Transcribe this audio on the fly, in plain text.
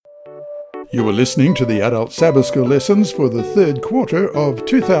You are listening to the Adult Sabbath School lessons for the third quarter of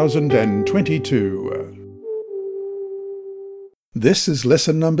 2022. This is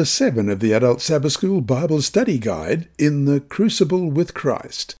lesson number 7 of the Adult Sabbath School Bible Study Guide, In the Crucible with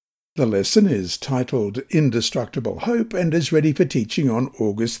Christ. The lesson is titled Indestructible Hope and is ready for teaching on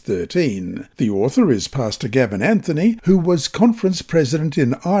August 13. The author is Pastor Gavin Anthony, who was conference president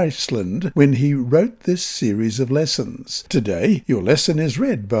in Iceland when he wrote this series of lessons. Today, your lesson is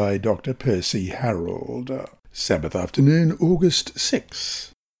read by Dr. Percy Harold. Sabbath afternoon, August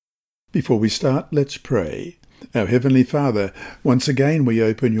 6. Before we start, let's pray. Our Heavenly Father, once again we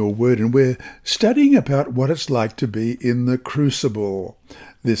open your word and we're studying about what it's like to be in the crucible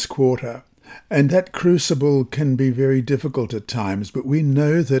this quarter. And that crucible can be very difficult at times, but we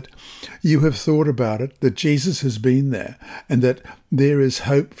know that you have thought about it, that Jesus has been there, and that there is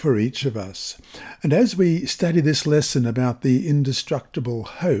hope for each of us. And as we study this lesson about the indestructible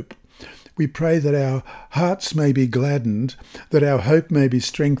hope, we pray that our hearts may be gladdened, that our hope may be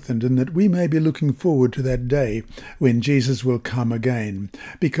strengthened, and that we may be looking forward to that day when Jesus will come again.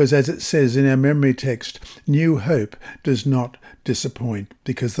 Because as it says in our memory text, new hope does not disappoint,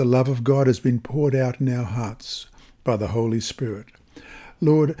 because the love of God has been poured out in our hearts by the Holy Spirit.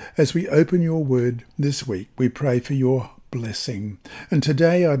 Lord, as we open your word this week, we pray for your blessing. And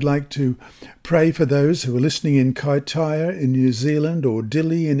today I'd like to pray for those who are listening in Kaitaia in New Zealand, or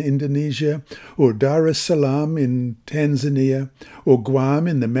Dili in Indonesia, or Dar es Salaam in Tanzania, or Guam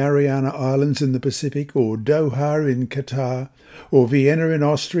in the Mariana Islands in the Pacific, or Doha in Qatar, or Vienna in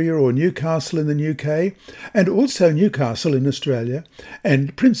Austria, or Newcastle in the UK, and also Newcastle in Australia,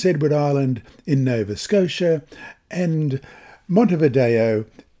 and Prince Edward Island in Nova Scotia, and Montevideo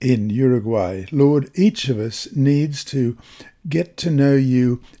in Uruguay. Lord, each of us needs to get to know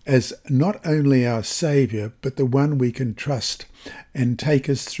you as not only our Saviour, but the one we can trust and take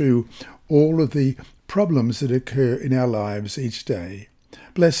us through all of the problems that occur in our lives each day.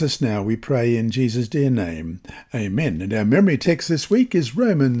 Bless us now, we pray in Jesus' dear name. Amen. And our memory text this week is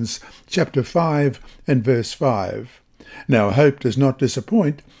Romans chapter 5 and verse 5. Now hope does not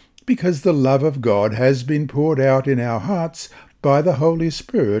disappoint, because the love of God has been poured out in our hearts by the Holy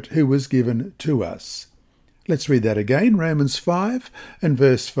Spirit who was given to us. Let's read that again, Romans 5 and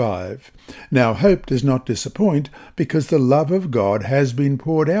verse 5. Now hope does not disappoint, because the love of God has been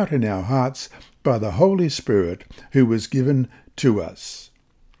poured out in our hearts by the Holy Spirit who was given to us.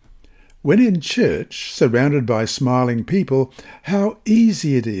 When in church, surrounded by smiling people, how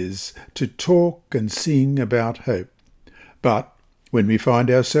easy it is to talk and sing about hope. But when we find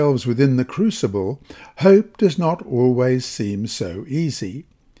ourselves within the crucible, hope does not always seem so easy.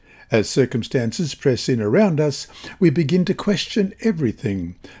 As circumstances press in around us, we begin to question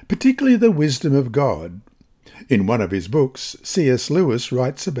everything, particularly the wisdom of God. In one of his books, C.S. Lewis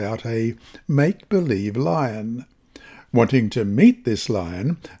writes about a make-believe lion. Wanting to meet this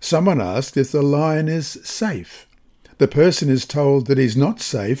lion, someone asks if the lion is safe. The person is told that he's not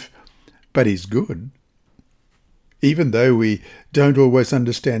safe, but he's good. Even though we don't always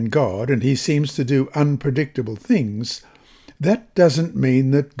understand God and he seems to do unpredictable things, that doesn't mean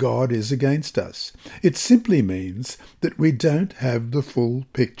that God is against us. It simply means that we don't have the full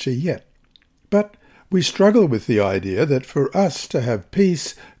picture yet. But we struggle with the idea that for us to have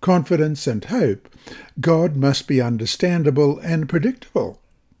peace, confidence and hope, God must be understandable and predictable.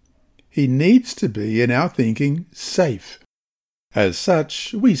 He needs to be, in our thinking, safe. As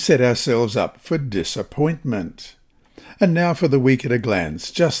such, we set ourselves up for disappointment. And now for the week at a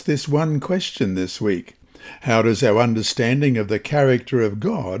glance, just this one question this week. How does our understanding of the character of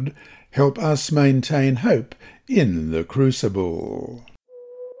God help us maintain hope in the crucible?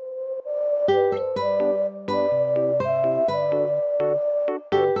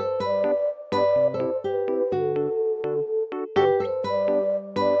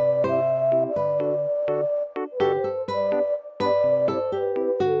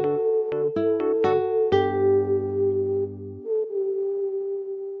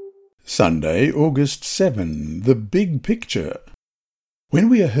 Sunday, August 7, the big picture. When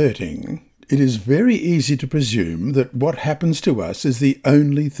we are hurting, it is very easy to presume that what happens to us is the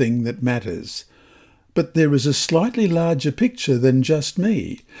only thing that matters. But there is a slightly larger picture than just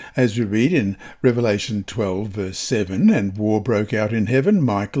me. As we read in Revelation 12, verse 7, and war broke out in heaven,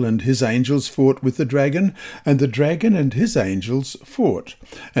 Michael and his angels fought with the dragon, and the dragon and his angels fought.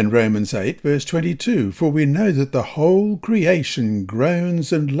 And Romans 8, verse 22, for we know that the whole creation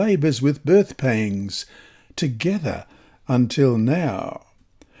groans and labours with birth pangs together until now.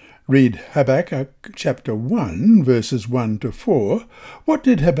 Read Habakkuk chapter 1, verses 1 to 4. What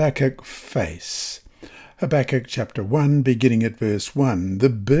did Habakkuk face? Habakkuk chapter 1, beginning at verse 1, the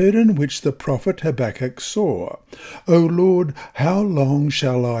burden which the prophet Habakkuk saw. O Lord, how long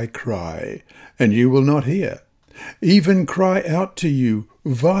shall I cry, and you will not hear? Even cry out to you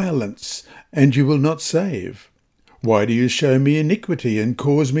violence, and you will not save. Why do you show me iniquity and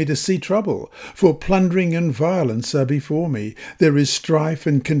cause me to see trouble? For plundering and violence are before me. There is strife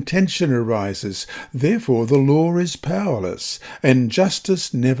and contention arises. Therefore the law is powerless, and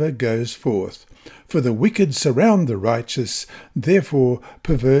justice never goes forth. For the wicked surround the righteous, therefore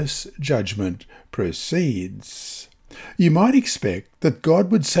perverse judgment proceeds. You might expect that God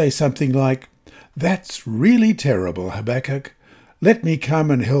would say something like, "That's really terrible, Habakkuk. Let me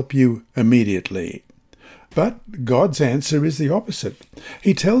come and help you immediately." But God's answer is the opposite.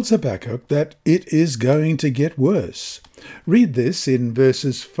 He tells Habakkuk that it is going to get worse. Read this in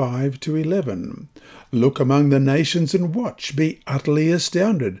verses 5 to 11. "Look among the nations and watch, be utterly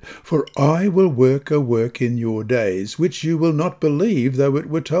astounded, for I will work a work in your days, which you will not believe though it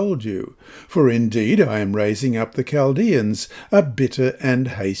were told you. For indeed I am raising up the Chaldeans, a bitter and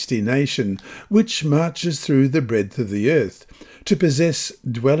hasty nation, which marches through the breadth of the earth, to possess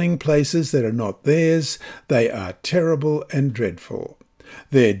dwelling places that are not theirs. They are terrible and dreadful.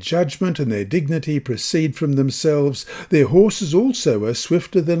 Their judgment and their dignity proceed from themselves. Their horses also are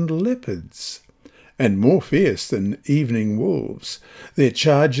swifter than leopards, and more fierce than evening wolves. Their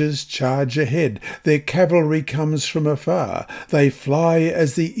chargers charge ahead. Their cavalry comes from afar. They fly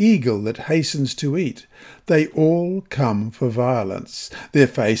as the eagle that hastens to eat. They all come for violence. Their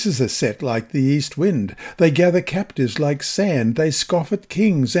faces are set like the east wind. They gather captives like sand. They scoff at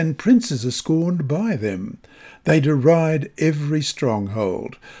kings, and princes are scorned by them. They deride every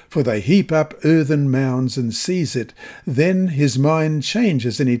stronghold, for they heap up earthen mounds and seize it. Then his mind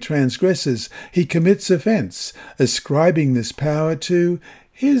changes and he transgresses. He commits offence, ascribing this power to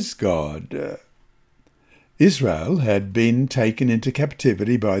his God." Israel had been taken into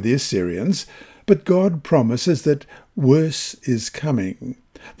captivity by the Assyrians, but God promises that worse is coming.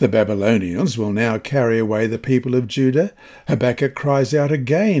 The Babylonians will now carry away the people of Judah. Habakkuk cries out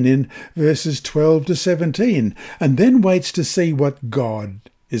again in verses 12 to 17, and then waits to see what God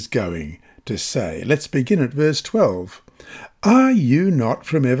is going to say. Let's begin at verse 12. "Are you not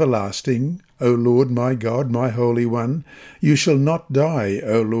from everlasting, O Lord my God, my Holy One? You shall not die,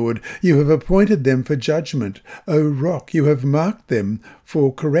 O Lord. You have appointed them for judgment. O Rock, you have marked them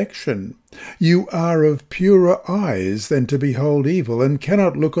for correction. You are of purer eyes than to behold evil, and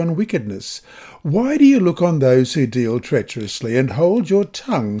cannot look on wickedness. Why do you look on those who deal treacherously, and hold your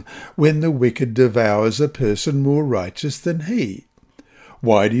tongue when the wicked devours a person more righteous than he?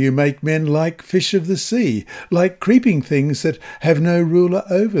 Why do you make men like fish of the sea, like creeping things that have no ruler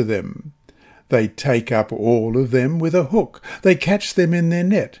over them? They take up all of them with a hook. They catch them in their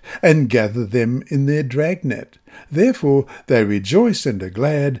net, and gather them in their dragnet. Therefore they rejoice and are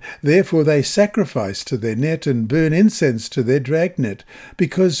glad. Therefore they sacrifice to their net and burn incense to their dragnet,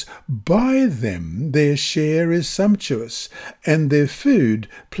 because by them their share is sumptuous, and their food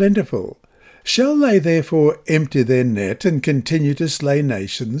plentiful. Shall they therefore empty their net and continue to slay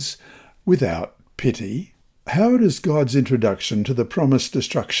nations without pity?" How does God's introduction to the promised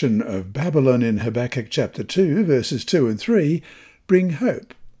destruction of Babylon in Habakkuk chapter 2, verses 2 and 3, bring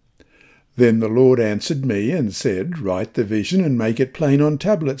hope? "Then the Lord answered me and said, Write the vision and make it plain on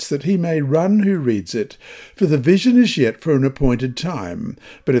tablets, that he may run who reads it. For the vision is yet for an appointed time,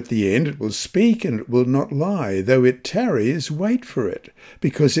 but at the end it will speak, and it will not lie. Though it tarries, wait for it,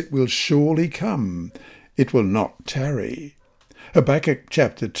 because it will surely come. It will not tarry." Habakkuk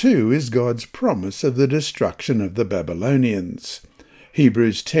chapter 2 is God's promise of the destruction of the Babylonians.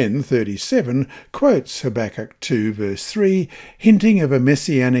 Hebrews 10:37 quotes Habakkuk 2 verse 3, hinting of a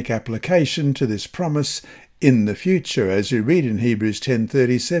messianic application to this promise in the future, as you read in Hebrews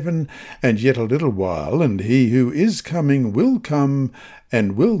 10:37, "And yet a little while, and he who is coming will come,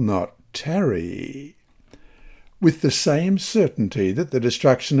 and will not tarry." With the same certainty that the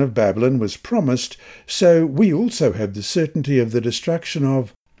destruction of Babylon was promised, so we also have the certainty of the destruction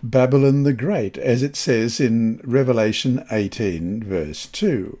of Babylon the Great, as it says in Revelation 18, verse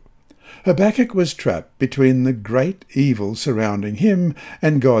 2. Habakkuk was trapped between the great evil surrounding him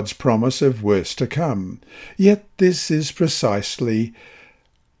and God's promise of worse to come. Yet this is precisely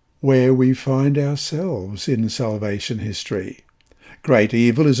where we find ourselves in salvation history. Great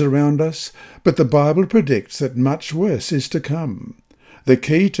evil is around us, but the Bible predicts that much worse is to come. The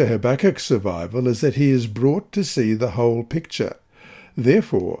key to Habakkuk's survival is that he is brought to see the whole picture.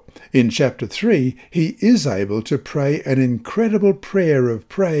 Therefore, in chapter 3, he is able to pray an incredible prayer of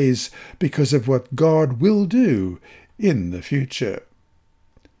praise because of what God will do in the future.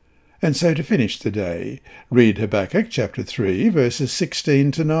 And so to finish the day, read Habakkuk chapter 3, verses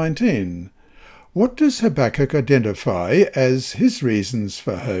 16 to 19. What does Habakkuk identify as his reasons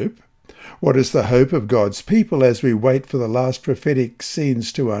for hope? What is the hope of God's people as we wait for the last prophetic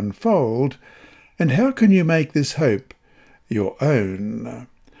scenes to unfold? And how can you make this hope your own?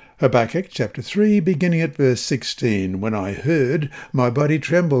 Habakkuk chapter 3, beginning at verse 16. When I heard, my body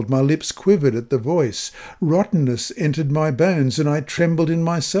trembled, my lips quivered at the voice. Rottenness entered my bones, and I trembled in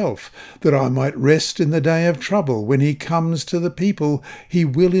myself, that I might rest in the day of trouble. When he comes to the people, he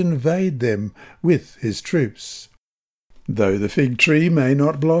will invade them with his troops. Though the fig tree may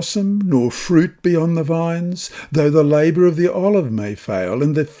not blossom, nor fruit be on the vines, though the labour of the olive may fail,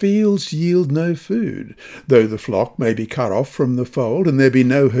 and the fields yield no food, though the flock may be cut off from the fold, and there be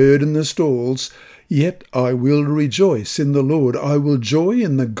no herd in the stalls, yet I will rejoice in the Lord. I will joy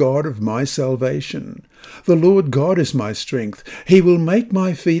in the God of my salvation. The Lord God is my strength. He will make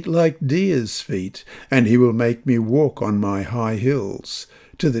my feet like deer's feet, and he will make me walk on my high hills.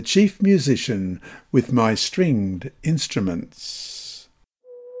 To the chief musician with my stringed instruments.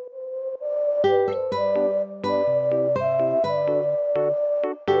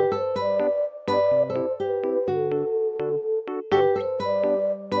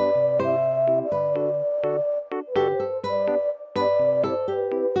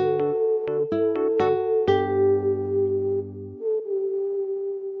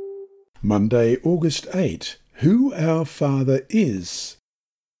 Monday, August 8. Who our Father is.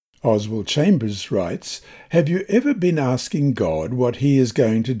 Oswald Chambers writes, "Have you ever been asking God what he is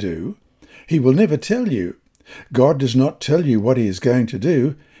going to do? He will never tell you. God does not tell you what he is going to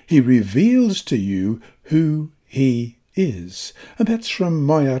do. He reveals to you who he is." And that's from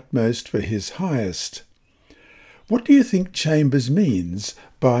my utmost for his highest. What do you think Chambers means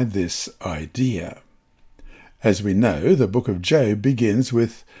by this idea? As we know, the book of Job begins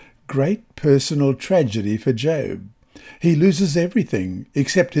with great personal tragedy for Job. He loses everything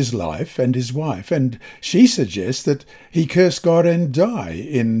except his life and his wife, and she suggests that he curse God and die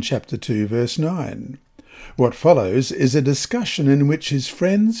in chapter 2, verse 9. What follows is a discussion in which his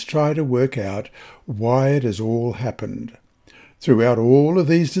friends try to work out why it has all happened. Throughout all of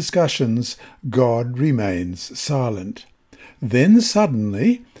these discussions, God remains silent. Then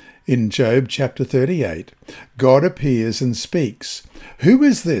suddenly, in Job chapter 38, God appears and speaks. "Who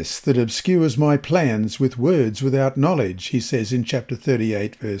is this that obscures my plans with words without knowledge?" he says in chapter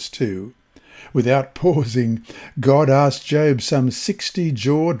 38, verse 2. Without pausing, God asks Job some 60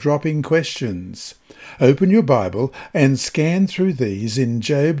 jaw-dropping questions. Open your Bible and scan through these in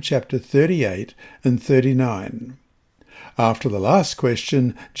Job chapter 38 and 39. After the last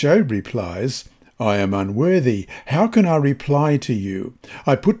question, Job replies, "I am unworthy. How can I reply to you?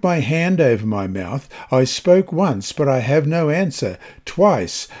 I put my hand over my mouth. I spoke once, but I have no answer.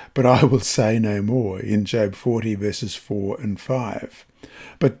 Twice, but I will say no more," in Job 40, verses 4 and 5.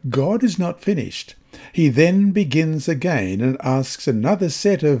 But God is not finished. He then begins again and asks another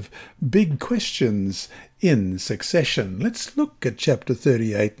set of big questions in succession. Let's look at chapter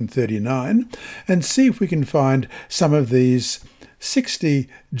 38 and 39 and see if we can find some of these 60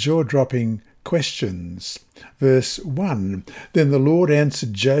 jaw-dropping questions. Verse 1, "Then the Lord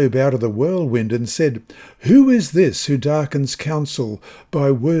answered Job out of the whirlwind and said, Who is this who darkens counsel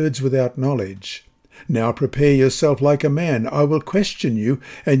by words without knowledge? Now prepare yourself like a man. I will question you,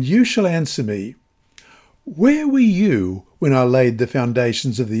 and you shall answer me. Where were you when I laid the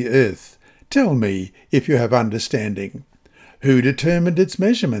foundations of the earth? Tell me, if you have understanding. Who determined its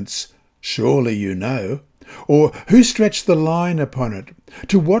measurements? Surely you know. Or who stretched the line upon it?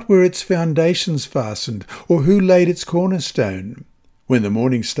 To what were its foundations fastened? Or who laid its cornerstone? When the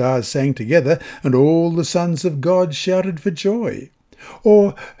morning stars sang together, and all the sons of God shouted for joy?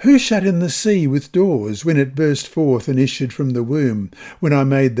 Or who shut in the sea with doors, when it burst forth and issued from the womb, when I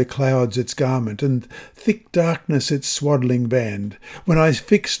made the clouds its garment, and thick darkness its swaddling band, when I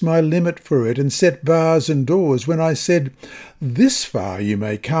fixed my limit for it, and set bars and doors, when I said, This far you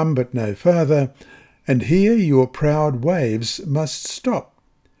may come, but no farther, and here your proud waves must stop?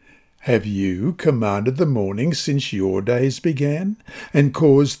 Have you commanded the morning since your days began, and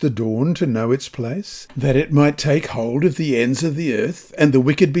caused the dawn to know its place, that it might take hold of the ends of the earth, and the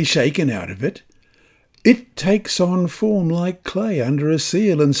wicked be shaken out of it? It takes on form like clay under a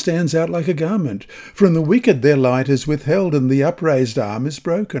seal, and stands out like a garment. From the wicked their light is withheld, and the upraised arm is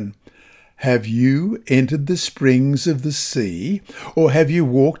broken. Have you entered the springs of the sea, or have you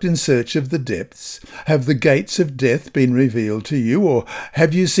walked in search of the depths? Have the gates of death been revealed to you, or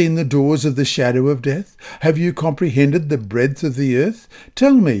have you seen the doors of the shadow of death? Have you comprehended the breadth of the earth?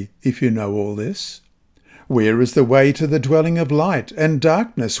 Tell me if you know all this. Where is the way to the dwelling of light? And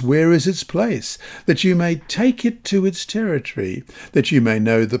darkness, where is its place? That you may take it to its territory, that you may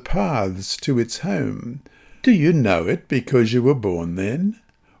know the paths to its home. Do you know it because you were born then?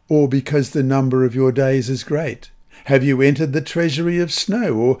 Or because the number of your days is great? Have you entered the treasury of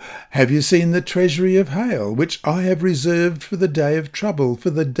snow, or have you seen the treasury of hail, which I have reserved for the day of trouble, for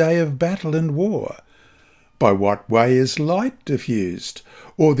the day of battle and war? By what way is light diffused,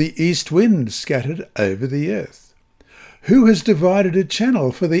 or the east wind scattered over the earth? Who has divided a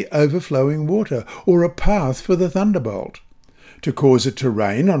channel for the overflowing water, or a path for the thunderbolt? To cause it to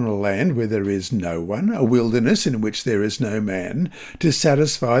rain on a land where there is no one, a wilderness in which there is no man, to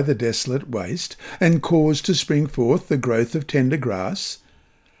satisfy the desolate waste, and cause to spring forth the growth of tender grass?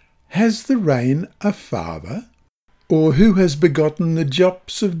 Has the rain a father? Or who has begotten the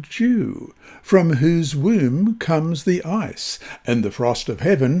drops of dew, from whose womb comes the ice, and the frost of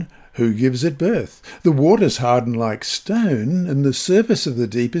heaven, who gives it birth? The waters harden like stone, and the surface of the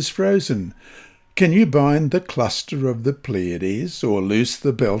deep is frozen. Can you bind the cluster of the Pleiades, or loose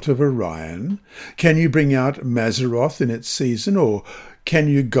the belt of Orion? Can you bring out Mazzaroth in its season, or can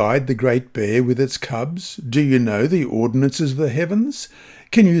you guide the great bear with its cubs? Do you know the ordinances of the heavens?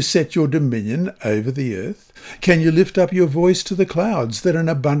 Can you set your dominion over the earth? Can you lift up your voice to the clouds, that an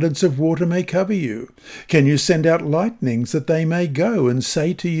abundance of water may cover you? Can you send out lightnings, that they may go and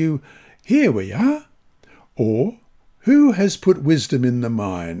say to you, Here we are? Or, who has put wisdom in the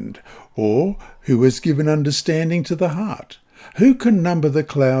mind? Or, who has given understanding to the heart? Who can number the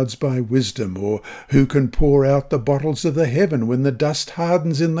clouds by wisdom? Or who can pour out the bottles of the heaven when the dust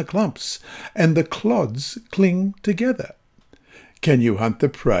hardens in the clumps, and the clods cling together? Can you hunt the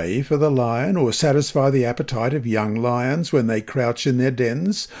prey for the lion, or satisfy the appetite of young lions when they crouch in their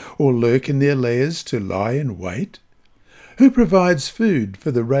dens, or lurk in their lairs to lie in wait? Who provides food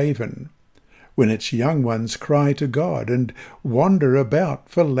for the raven, when its young ones cry to God and wander about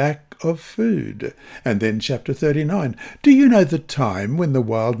for lack of food? And then chapter 39, do you know the time when the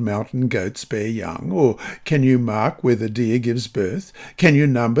wild mountain goats bear young? Or can you mark where the deer gives birth? Can you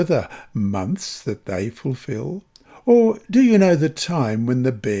number the months that they fulfill? Or do you know the time when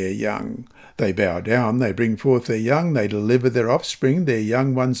the bear young? They bow down, they bring forth their young, they deliver their offspring, their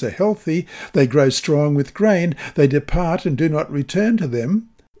young ones are healthy, they grow strong with grain, they depart and do not return to them.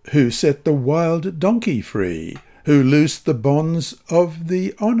 Who set the wild donkey free? Who loosed the bonds of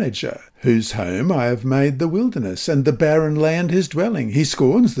the onager? Whose home I have made the wilderness, and the barren land his dwelling. He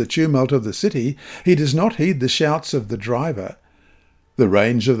scorns the tumult of the city, he does not heed the shouts of the driver. The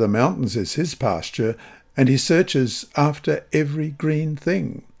range of the mountains is his pasture, and he searches after every green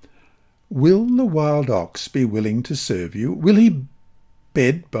thing. Will the wild ox be willing to serve you? Will he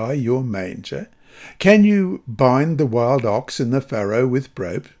bed by your manger? Can you bind the wild ox in the furrow with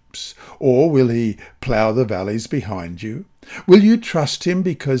ropes? Or will he plough the valleys behind you? Will you trust him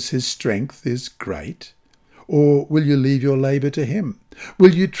because his strength is great? Or will you leave your labour to him?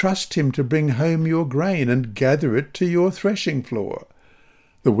 Will you trust him to bring home your grain and gather it to your threshing floor?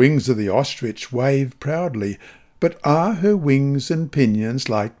 The wings of the ostrich wave proudly, but are her wings and pinions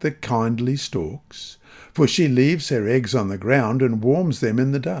like the kindly stork's? For she leaves her eggs on the ground and warms them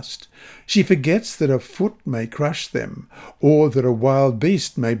in the dust. She forgets that a foot may crush them, or that a wild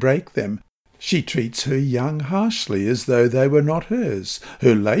beast may break them. She treats her young harshly as though they were not hers.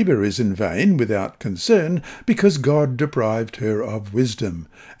 Her labour is in vain without concern, because God deprived her of wisdom,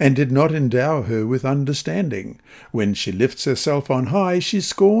 and did not endow her with understanding. When she lifts herself on high, she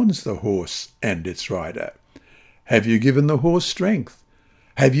scorns the horse and its rider. Have you given the horse strength?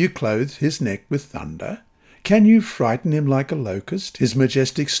 Have you clothed his neck with thunder? Can you frighten him like a locust? His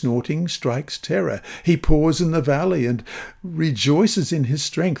majestic snorting strikes terror. He paws in the valley and rejoices in his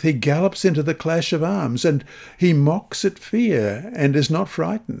strength. He gallops into the clash of arms, and he mocks at fear and is not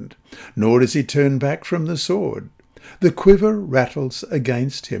frightened, nor does he turn back from the sword. The quiver rattles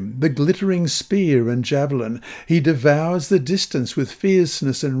against him, the glittering spear and javelin. He devours the distance with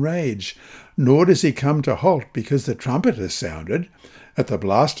fierceness and rage, nor does he come to halt because the trumpet has sounded. At the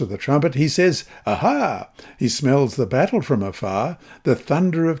blast of the trumpet he says, Aha! He smells the battle from afar, the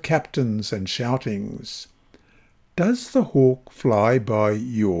thunder of captains and shoutings. Does the hawk fly by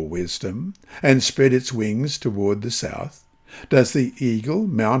your wisdom, and spread its wings toward the south? Does the eagle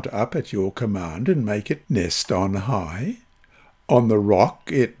mount up at your command and make it nest on high? On the rock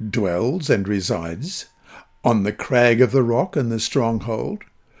it dwells and resides, on the crag of the rock and the stronghold.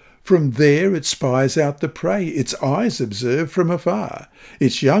 From there it spies out the prey, its eyes observe from afar.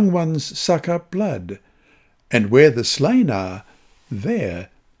 Its young ones suck up blood, and where the slain are, there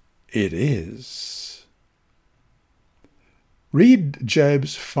it is. Read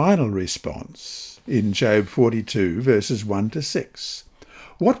Job's final response in Job 42, verses 1 to 6.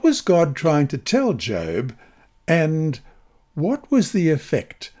 What was God trying to tell Job, and what was the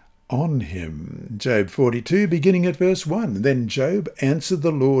effect on him? Job 42, beginning at verse 1. Then Job answered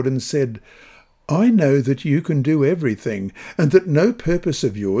the Lord and said, I know that you can do everything, and that no purpose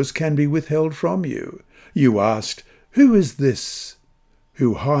of yours can be withheld from you. You asked, Who is this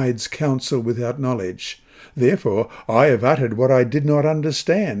who hides counsel without knowledge? Therefore I have uttered what I did not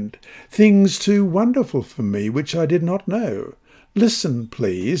understand, things too wonderful for me which I did not know. Listen,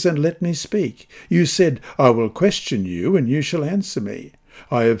 please, and let me speak. You said, I will question you, and you shall answer me.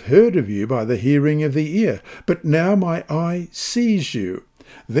 I have heard of you by the hearing of the ear, but now my eye sees you.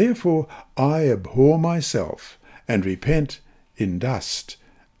 Therefore I abhor myself, and repent in dust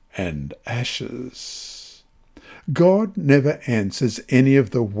and ashes. God never answers any of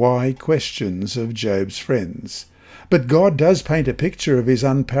the why questions of Job's friends, but God does paint a picture of his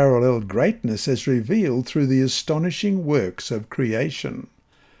unparalleled greatness as revealed through the astonishing works of creation.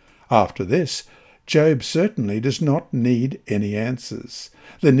 After this, Job certainly does not need any answers.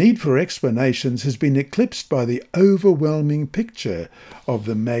 The need for explanations has been eclipsed by the overwhelming picture of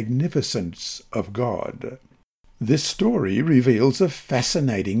the magnificence of God. This story reveals a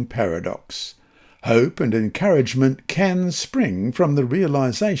fascinating paradox. Hope and encouragement can spring from the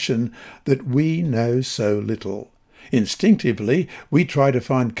realization that we know so little. Instinctively, we try to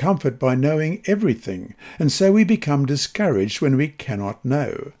find comfort by knowing everything, and so we become discouraged when we cannot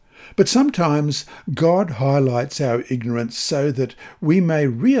know. But sometimes God highlights our ignorance so that we may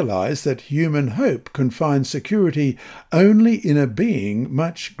realize that human hope can find security only in a being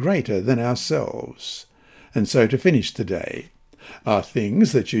much greater than ourselves. And so to finish today, are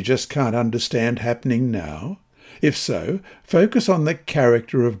things that you just can't understand happening now? If so, focus on the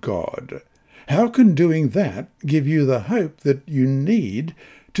character of God. How can doing that give you the hope that you need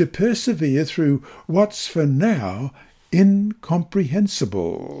to persevere through what's for now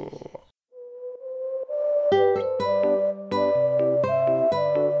incomprehensible?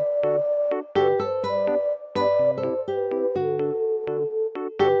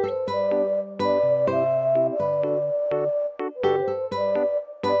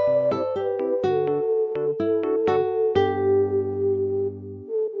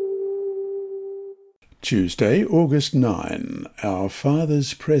 Tuesday, August 9. Our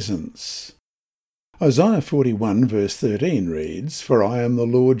Father's Presence. Isaiah 41 verse 13 reads, For I am the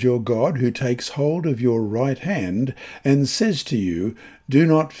Lord your God, who takes hold of your right hand and says to you, Do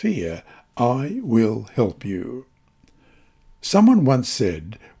not fear, I will help you. Someone once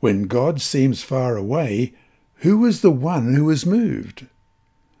said, when God seems far away, who is the one who is moved?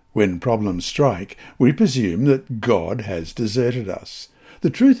 When problems strike, we presume that God has deserted us.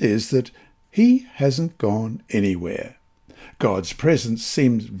 The truth is that He hasn't gone anywhere. God's presence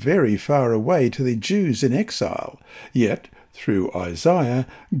seems very far away to the Jews in exile, yet, through Isaiah,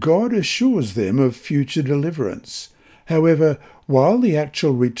 God assures them of future deliverance. However, while the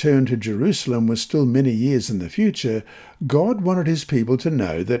actual return to Jerusalem was still many years in the future, God wanted his people to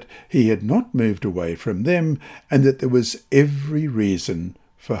know that he had not moved away from them and that there was every reason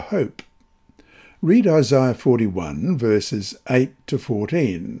for hope. Read Isaiah 41, verses 8 to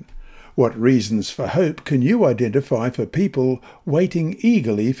 14. What reasons for hope can you identify for people waiting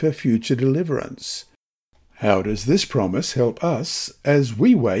eagerly for future deliverance? How does this promise help us as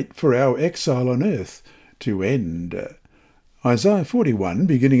we wait for our exile on earth to end? Isaiah 41,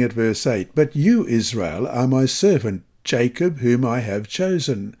 beginning at verse 8, But you, Israel, are my servant, Jacob, whom I have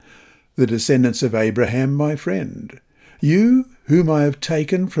chosen, the descendants of Abraham, my friend. You, whom I have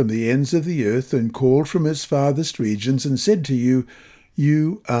taken from the ends of the earth and called from its farthest regions, and said to you,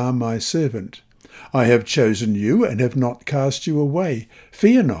 You are my servant. I have chosen you and have not cast you away.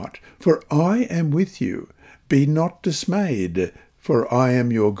 Fear not, for I am with you. Be not dismayed, for I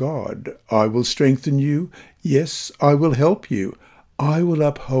am your God. I will strengthen you. Yes, I will help you. I will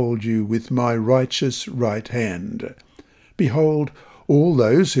uphold you with my righteous right hand. Behold, all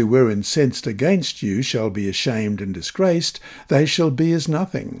those who were incensed against you shall be ashamed and disgraced. They shall be as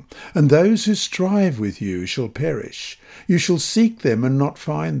nothing. And those who strive with you shall perish. You shall seek them and not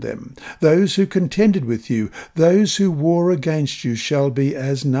find them. Those who contended with you, those who war against you shall be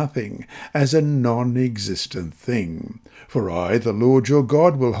as nothing, as a non-existent thing. For I, the Lord your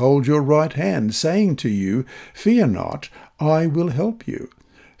God, will hold your right hand, saying to you, Fear not, I will help you.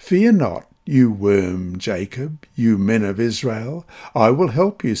 Fear not, you worm Jacob, you men of Israel. I will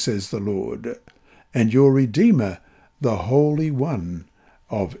help you, says the Lord, and your Redeemer, the Holy One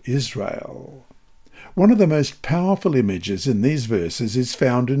of Israel. One of the most powerful images in these verses is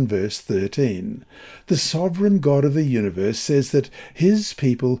found in verse 13. The sovereign God of the universe says that his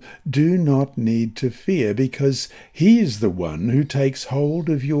people do not need to fear because he is the one who takes hold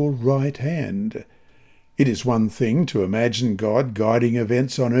of your right hand. It is one thing to imagine God guiding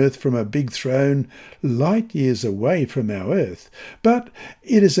events on earth from a big throne light years away from our earth, but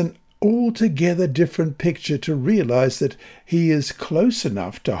it is an altogether different picture to realize that he is close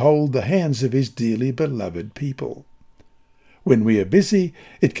enough to hold the hands of his dearly beloved people. When we are busy,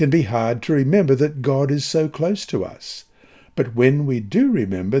 it can be hard to remember that God is so close to us. But when we do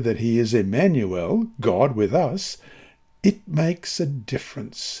remember that he is Emmanuel, God with us, it makes a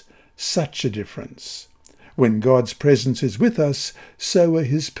difference, such a difference. When God's presence is with us, so are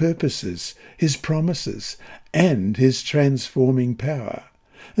his purposes, his promises, and his transforming power.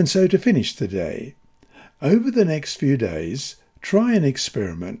 And so to finish the day, over the next few days, try an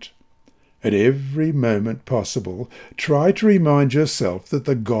experiment. At every moment possible, try to remind yourself that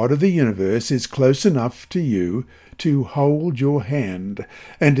the God of the universe is close enough to you to hold your hand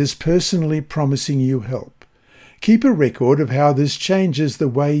and is personally promising you help. Keep a record of how this changes the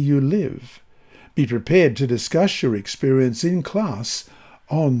way you live. Be prepared to discuss your experience in class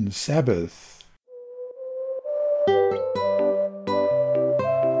on Sabbath.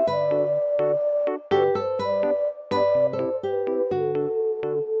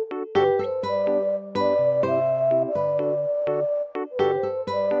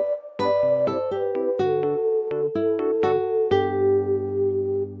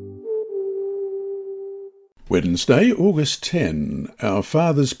 Wednesday, August 10. Our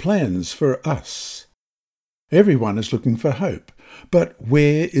Father's plans for us. Everyone is looking for hope, but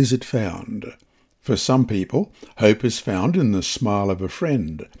where is it found? For some people, hope is found in the smile of a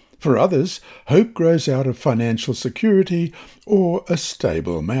friend. For others, hope grows out of financial security or a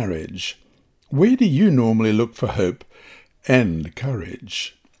stable marriage. Where do you normally look for hope and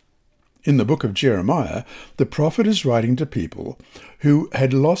courage? In the book of Jeremiah, the prophet is writing to people who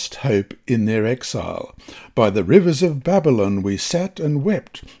had lost hope in their exile. By the rivers of Babylon we sat and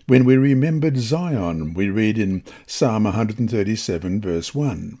wept when we remembered Zion, we read in Psalm 137, verse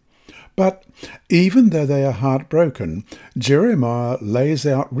 1. But even though they are heartbroken, Jeremiah lays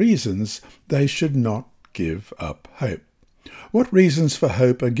out reasons they should not give up hope. What reasons for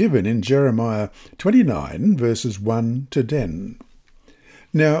hope are given in Jeremiah 29, verses 1 to 10?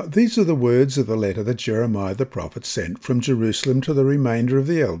 Now, these are the words of the letter that Jeremiah the prophet sent from Jerusalem to the remainder of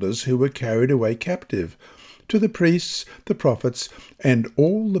the elders who were carried away captive, to the priests, the prophets, and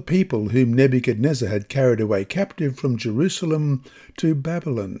all the people whom Nebuchadnezzar had carried away captive from Jerusalem to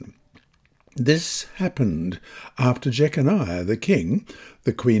Babylon. This happened after Jeconiah the king,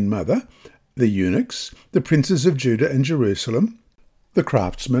 the queen mother, the eunuchs, the princes of Judah and Jerusalem, the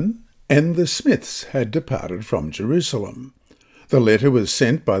craftsmen, and the smiths had departed from Jerusalem. The letter was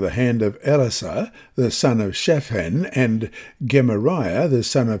sent by the hand of Elasah, the son of Shaphan, and Gemariah, the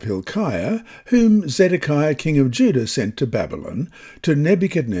son of Hilkiah, whom Zedekiah king of Judah sent to Babylon, to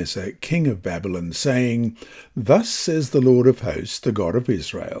Nebuchadnezzar king of Babylon, saying, Thus says the Lord of hosts, the God of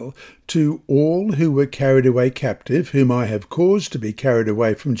Israel, to all who were carried away captive, whom I have caused to be carried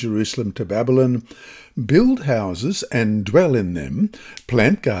away from Jerusalem to Babylon, build houses and dwell in them,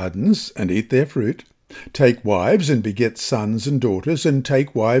 plant gardens and eat their fruit, take wives and beget sons and daughters, and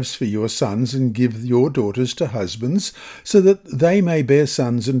take wives for your sons and give your daughters to husbands, so that they may bear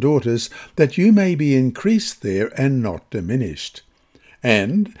sons and daughters, that you may be increased there and not diminished.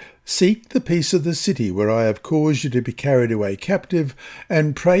 And seek the peace of the city where I have caused you to be carried away captive,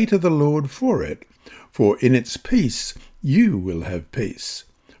 and pray to the Lord for it, for in its peace you will have peace.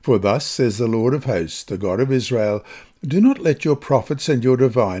 For thus says the Lord of hosts, the God of Israel, Do not let your prophets and your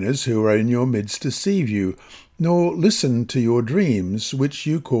diviners who are in your midst deceive you, nor listen to your dreams which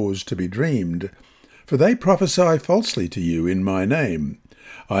you cause to be dreamed. For they prophesy falsely to you in my name.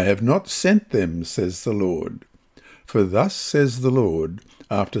 I have not sent them, says the Lord. For thus says the Lord,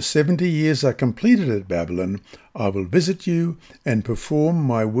 after 70 years are completed at Babylon, I will visit you and perform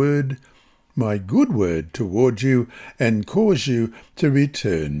my word, my good word toward you, and cause you to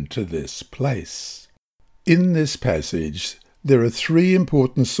return to this place. In this passage, there are three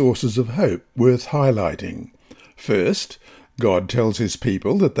important sources of hope worth highlighting. First, God tells his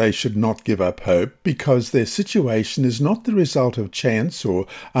people that they should not give up hope because their situation is not the result of chance or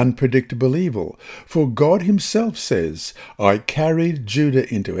unpredictable evil. For God himself says, I carried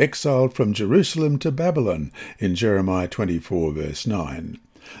Judah into exile from Jerusalem to Babylon, in Jeremiah 24, verse 9.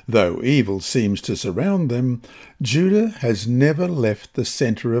 Though evil seems to surround them, Judah has never left the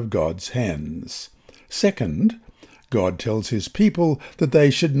centre of God's hands. Second, God tells his people that they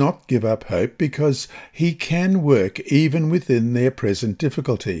should not give up hope because he can work even within their present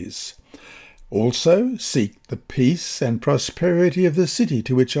difficulties. Also, seek the peace and prosperity of the city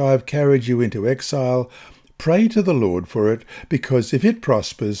to which I have carried you into exile. Pray to the Lord for it, because if it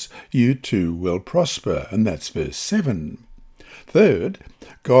prospers, you too will prosper. And that's verse 7. Third,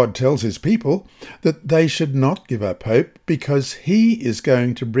 God tells his people that they should not give up hope because he is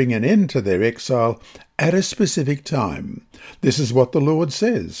going to bring an end to their exile at a specific time. This is what the Lord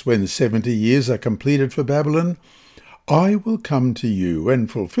says: when 70 years are completed for Babylon, I will come to you and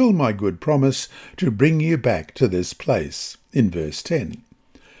fulfill my good promise to bring you back to this place, in verse 10.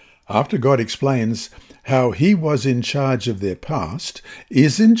 After God explains how he was in charge of their past,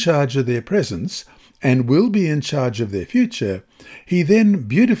 is in charge of their present, and will be in charge of their future, he then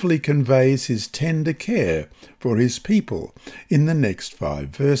beautifully conveys his tender care for his people in the next 5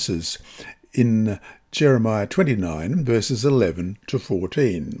 verses, in Jeremiah 29, verses 11 to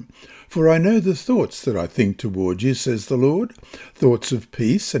 14. For I know the thoughts that I think toward you, says the Lord, thoughts of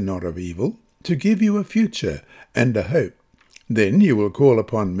peace and not of evil, to give you a future and a hope. Then you will call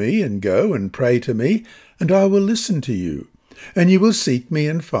upon me and go and pray to me, and I will listen to you. And you will seek me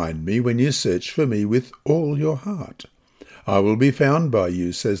and find me when you search for me with all your heart. I will be found by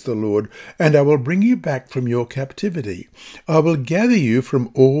you, says the Lord, and I will bring you back from your captivity. I will gather you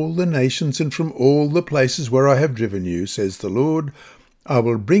from all the nations and from all the places where I have driven you, says the Lord. I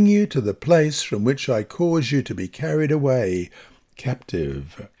will bring you to the place from which I caused you to be carried away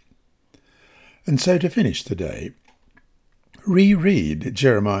captive. And so to finish the day, reread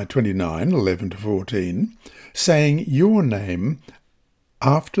Jeremiah 29, 11 to 14, saying your name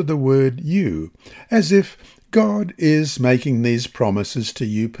after the word you, as if God is making these promises to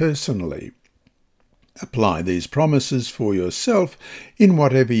you personally. Apply these promises for yourself in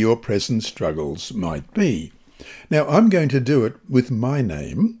whatever your present struggles might be. Now, I'm going to do it with my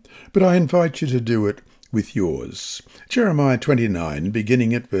name, but I invite you to do it with yours. Jeremiah 29,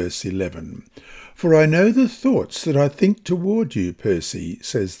 beginning at verse 11. For I know the thoughts that I think toward you, Percy,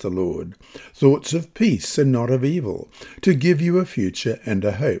 says the Lord, thoughts of peace and not of evil, to give you a future and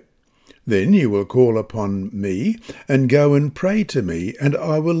a hope. Then you will call upon me and go and pray to me, and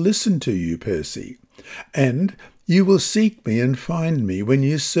I will listen to you, Percy. And you will seek me and find me when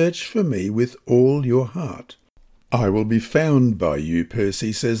you search for me with all your heart. I will be found by you,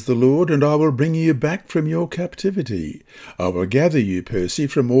 Percy, says the Lord, and I will bring you back from your captivity. I will gather you, Percy,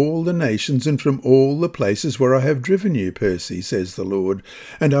 from all the nations and from all the places where I have driven you, Percy, says the Lord,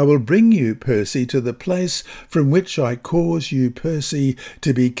 and I will bring you, Percy, to the place from which I cause you, Percy,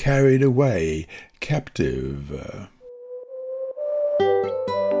 to be carried away captive.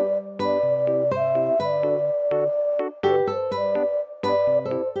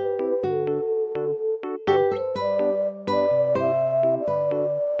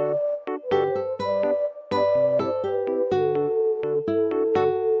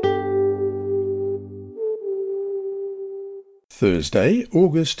 Thursday,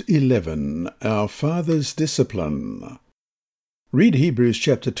 August 11, Our Father's Discipline. Read Hebrews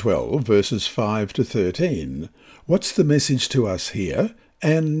chapter 12, verses 5 to 13. What's the message to us here,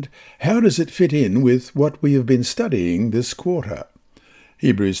 and how does it fit in with what we have been studying this quarter?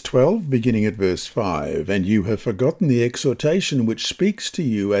 Hebrews 12, beginning at verse 5, And you have forgotten the exhortation which speaks to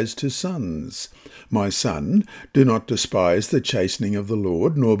you as to sons. My son, do not despise the chastening of the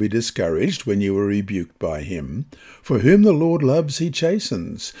Lord, nor be discouraged when you are rebuked by him. For whom the Lord loves he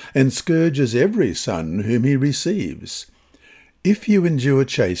chastens, and scourges every son whom he receives. If you endure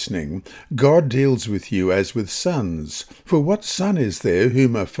chastening, God deals with you as with sons. For what son is there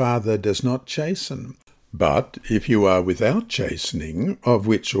whom a father does not chasten? But if you are without chastening, of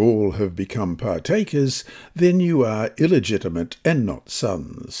which all have become partakers, then you are illegitimate and not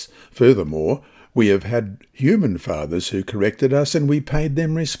sons. Furthermore, we have had human fathers who corrected us, and we paid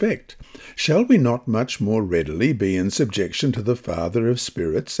them respect. Shall we not much more readily be in subjection to the Father of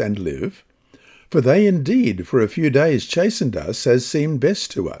spirits and live? For they indeed for a few days chastened us as seemed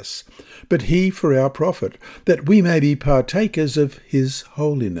best to us, but he for our profit, that we may be partakers of his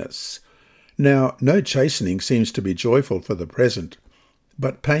holiness. Now no chastening seems to be joyful for the present,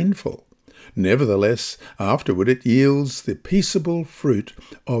 but painful. Nevertheless, afterward it yields the peaceable fruit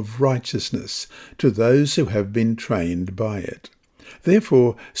of righteousness to those who have been trained by it.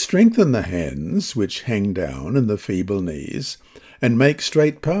 Therefore strengthen the hands which hang down and the feeble knees, and make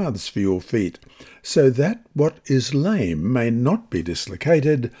straight paths for your feet, so that what is lame may not be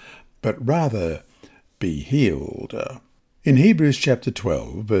dislocated, but rather be healed. In Hebrews chapter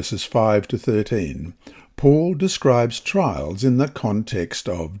 12, verses 5 to 13, Paul describes trials in the context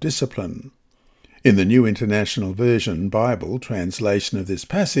of discipline. In the New International Version Bible translation of this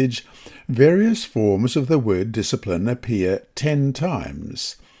passage, various forms of the word discipline appear 10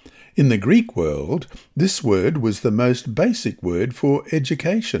 times. In the Greek world, this word was the most basic word for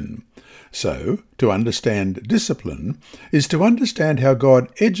education. So, to understand discipline is to understand how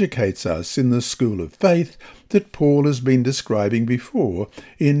God educates us in the school of faith that Paul has been describing before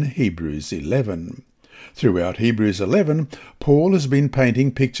in Hebrews 11. Throughout Hebrews 11, Paul has been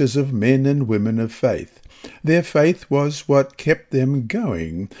painting pictures of men and women of faith. Their faith was what kept them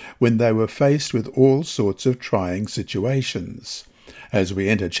going when they were faced with all sorts of trying situations. As we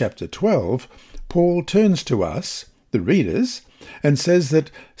enter chapter 12, Paul turns to us, the readers, and says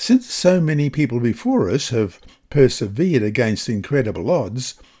that since so many people before us have persevered against incredible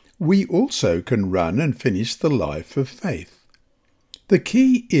odds, we also can run and finish the life of faith. The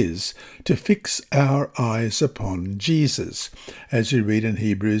key is to fix our eyes upon Jesus, as you read in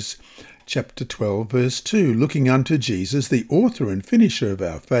Hebrews chapter 12, verse 2, looking unto Jesus, the author and finisher of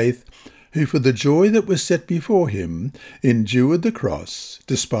our faith, who for the joy that was set before him endured the cross,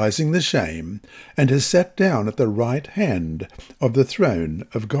 despising the shame, and has sat down at the right hand of the throne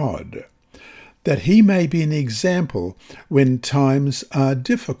of God, that he may be an example when times are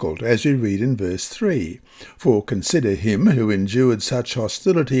difficult, as we read in verse 3. For consider him who endured such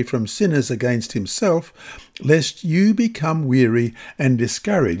hostility from sinners against himself, lest you become weary and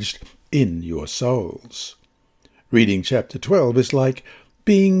discouraged in your souls. Reading chapter 12 is like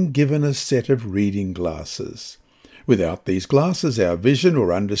being given a set of reading glasses. Without these glasses, our vision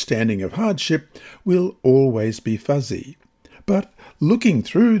or understanding of hardship will always be fuzzy. But looking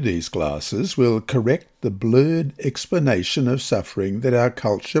through these glasses will correct the blurred explanation of suffering that our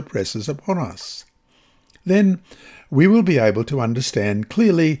culture presses upon us. Then we will be able to understand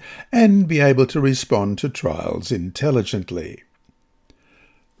clearly and be able to respond to trials intelligently.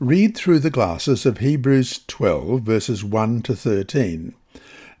 Read through the glasses of Hebrews 12, verses 1 to 13.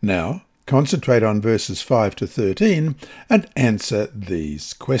 Now, concentrate on verses 5 to 13 and answer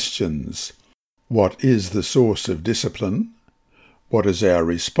these questions. What is the source of discipline? What is our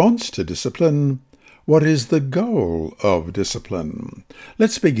response to discipline? What is the goal of discipline?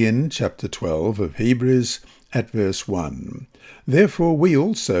 Let's begin chapter 12 of Hebrews at verse 1. Therefore we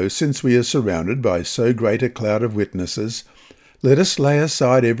also, since we are surrounded by so great a cloud of witnesses, let us lay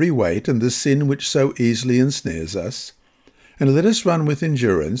aside every weight and the sin which so easily ensnares us, and let us run with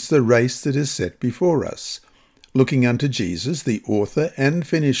endurance the race that is set before us, looking unto Jesus, the author and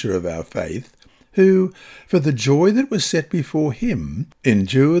finisher of our faith, who, for the joy that was set before him,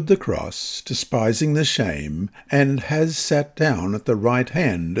 endured the cross, despising the shame, and has sat down at the right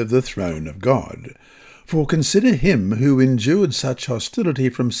hand of the throne of God. For consider him who endured such hostility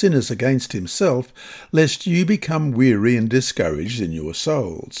from sinners against himself, lest you become weary and discouraged in your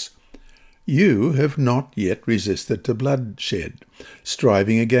souls. You have not yet resisted to bloodshed,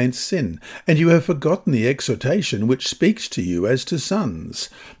 striving against sin, and you have forgotten the exhortation which speaks to you as to sons.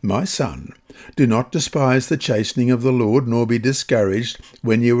 My son, do not despise the chastening of the Lord, nor be discouraged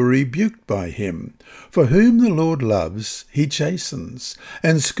when you are rebuked by him. For whom the Lord loves, he chastens,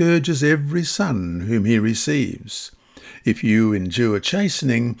 and scourges every son whom he receives. If you endure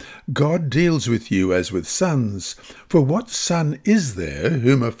chastening, God deals with you as with sons. For what son is there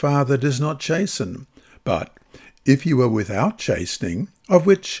whom a father does not chasten? But if you are without chastening, of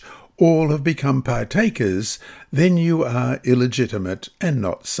which all have become partakers, then you are illegitimate and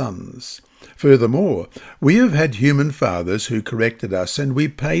not sons. Furthermore, we have had human fathers who corrected us, and we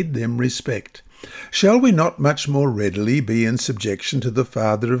paid them respect. Shall we not much more readily be in subjection to the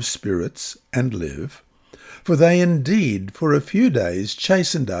Father of spirits and live? For they indeed for a few days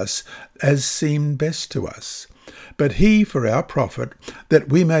chastened us as seemed best to us, but he for our profit, that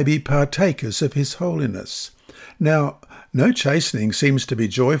we may be partakers of his holiness. Now, no chastening seems to be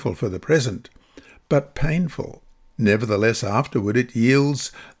joyful for the present, but painful. Nevertheless, afterward it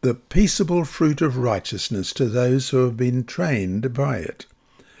yields the peaceable fruit of righteousness to those who have been trained by it.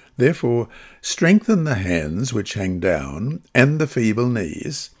 Therefore, strengthen the hands which hang down, and the feeble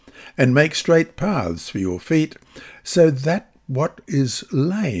knees, and make straight paths for your feet, so that what is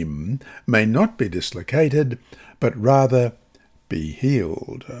lame may not be dislocated, but rather be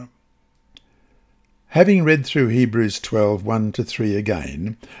healed. Having read through Hebrews 12, 1-3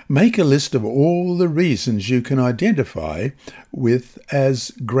 again, make a list of all the reasons you can identify with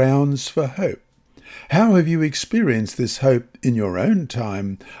as grounds for hope. How have you experienced this hope in your own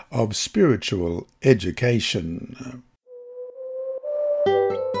time of spiritual education?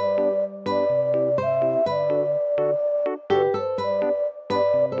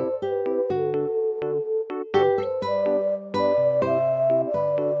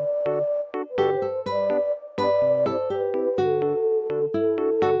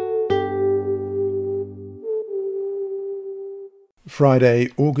 Friday,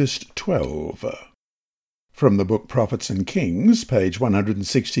 August 12. From the book Prophets and Kings, page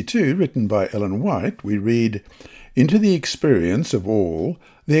 162, written by Ellen White, we read, "Into the experience of all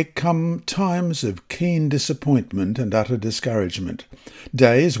there come times of keen disappointment and utter discouragement,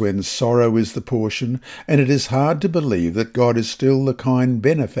 days when sorrow is the portion, and it is hard to believe that God is still the kind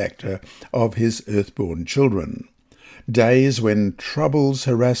benefactor of his earthborn children. Days when troubles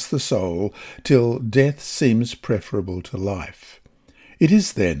harass the soul till death seems preferable to life. It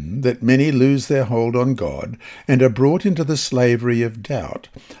is then that many lose their hold on God and are brought into the slavery of doubt,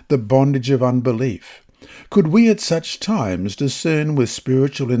 the bondage of unbelief. Could we at such times discern with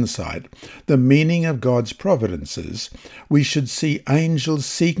spiritual insight the meaning of God's providences, we should see angels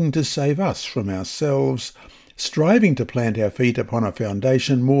seeking to save us from ourselves, striving to plant our feet upon a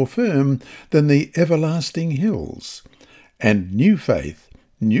foundation more firm than the everlasting hills, and new faith,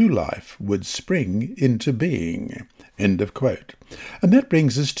 new life would spring into being." End of quote. And that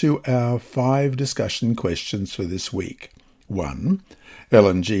brings us to our 5 discussion questions for this week. 1.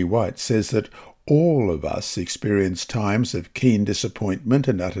 Ellen G. White says that all of us experience times of keen disappointment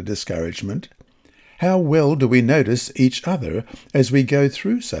and utter discouragement. How well do we notice each other as we go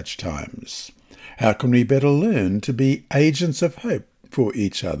through such times? How can we better learn to be agents of hope for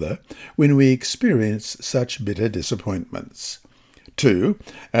each other when we experience such bitter disappointments? 2.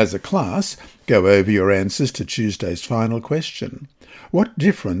 As a class, go over your answers to Tuesday's final question. What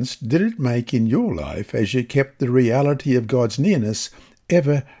difference did it make in your life as you kept the reality of God's nearness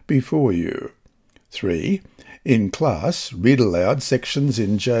ever before you? 3. In class, read aloud sections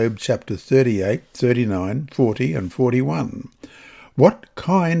in Job chapter 38, 39, 40 and 41. What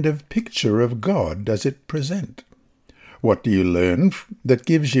kind of picture of God does it present? What do you learn that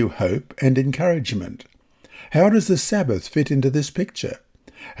gives you hope and encouragement? How does the Sabbath fit into this picture?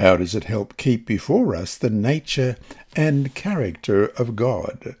 How does it help keep before us the nature and character of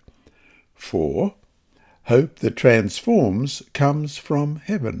God? 4. Hope that transforms comes from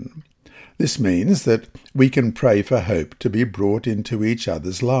heaven. This means that we can pray for hope to be brought into each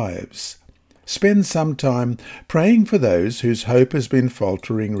other's lives. Spend some time praying for those whose hope has been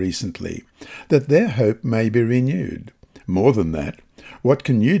faltering recently, that their hope may be renewed. More than that, what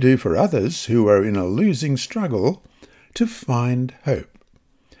can you do for others who are in a losing struggle to find hope?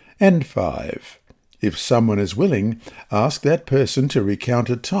 And 5. If someone is willing, ask that person to recount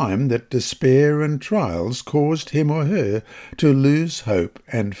a time that despair and trials caused him or her to lose hope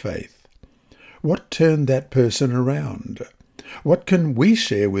and faith. What turned that person around? What can we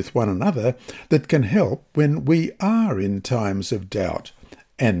share with one another that can help when we are in times of doubt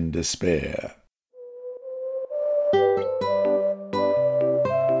and despair?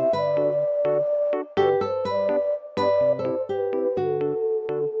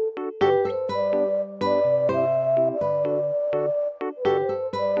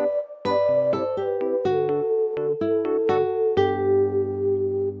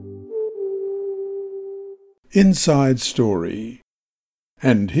 Inside Story.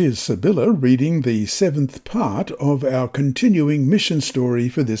 And here's Sibylla reading the 7th part of our continuing mission story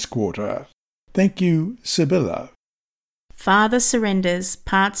for this quarter. Thank you, Sibylla. Father Surrenders,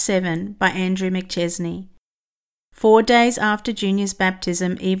 Part 7 by Andrew McChesney. 4 days after Junior's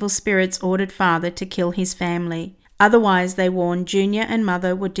baptism, evil spirits ordered Father to kill his family. Otherwise, they warned Junior and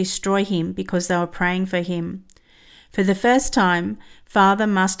Mother would destroy him because they were praying for him. For the first time, Father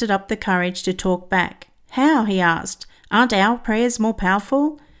mustered up the courage to talk back. "How?" he asked. "Aren't our prayers more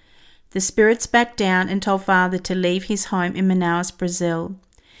powerful?" The spirits backed down and told Father to leave his home in Manaus, Brazil.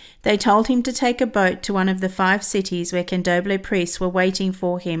 They told him to take a boat to one of the 5 cities where Candomblé priests were waiting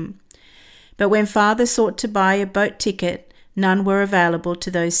for him. But when Father sought to buy a boat ticket, none were available to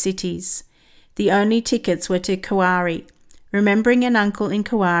those cities. The only tickets were to Kauai. Remembering an uncle in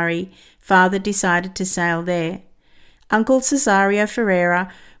Kauai, Father decided to sail there. Uncle Cesario Ferreira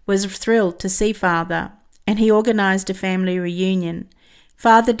was thrilled to see Father, and he organized a family reunion.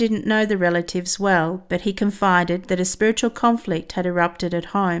 Father didn't know the relatives well, but he confided that a spiritual conflict had erupted at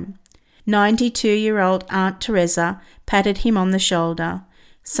home. 92-year-old Aunt Teresa patted him on the shoulder.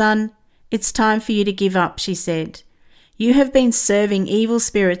 "Son, it's time for you to give up," she said. "You have been serving evil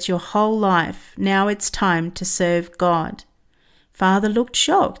spirits your whole life. Now it's time to serve God." Father looked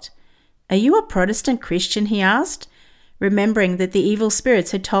shocked. "Are you a Protestant Christian?" he asked, remembering that the evil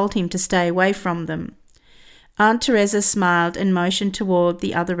spirits had told him to stay away from them. Aunt Teresa smiled and motioned toward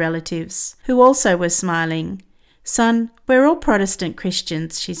the other relatives, who also were smiling. "Son, we're all Protestant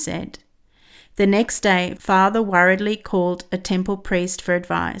Christians," she said. The next day, Father worriedly called a temple priest for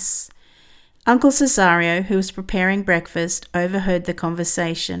advice. Uncle Cesario, who was preparing breakfast, overheard the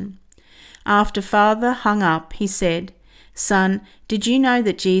conversation. After Father hung up, he said, "Son, did you know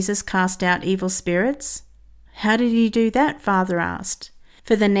that Jesus cast out evil spirits?" "How did he do that?" Father asked.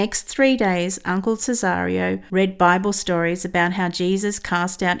 For the next 3 days, Uncle Cesario read Bible stories about how Jesus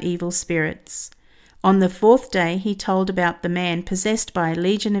cast out evil spirits. On the 4th day, he told about the man possessed by a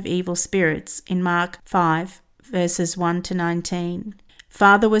legion of evil spirits in Mark 5, verses 1 to 19.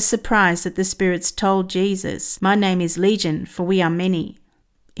 Father was surprised that the spirits told Jesus, "My name is Legion, for we are many,"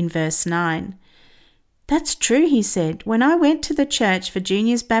 in verse 9. "That's true," he said. "When I went to the church for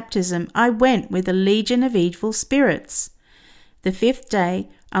Junior's baptism, I went with a legion of evil spirits." The 5th day,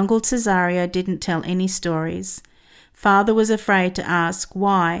 Uncle Cesario didn't tell any stories. Father was afraid to ask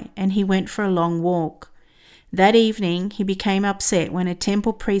why, and he went for a long walk. That evening, he became upset when a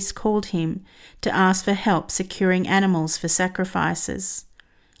temple priest called him to ask for help securing animals for sacrifices.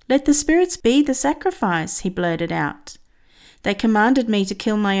 "Let the spirits be the sacrifice," he blurted out. "They commanded me to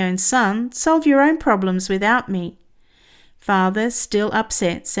kill my own son. Solve your own problems without me." Father, still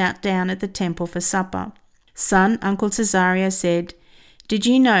upset, sat down at the temple for supper. "Son," Uncle Cesario said, "did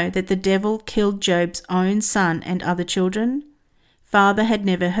you know that the devil killed Job's own son and other children?" Father had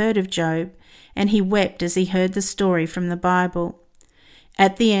never heard of Job, and he wept as he heard the story from the Bible.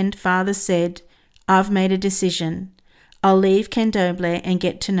 At the end, Father said, "I've made a decision. I'll leave Candomblé and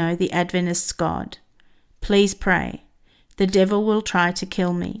get to know the Adventist God. Please pray. The devil will try to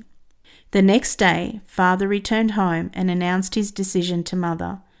kill me." The next day, Father returned home and announced his decision to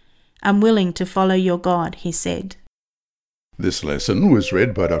Mother. "I'm willing to follow your God," he said. This lesson was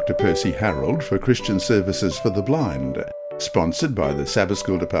read by Dr. Percy Harold for Christian Services for the Blind. Sponsored by the Sabbath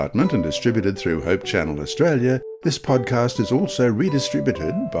School Department and distributed through Hope Channel Australia, this podcast is also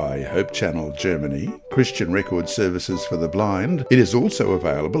redistributed by Hope Channel Germany, Christian Record Services for the Blind. It is also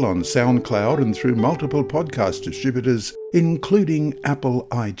available on SoundCloud and through multiple podcast distributors, including Apple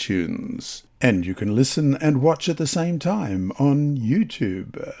iTunes. And you can listen and watch at the same time on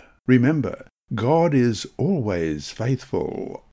YouTube. Remember, God is always faithful.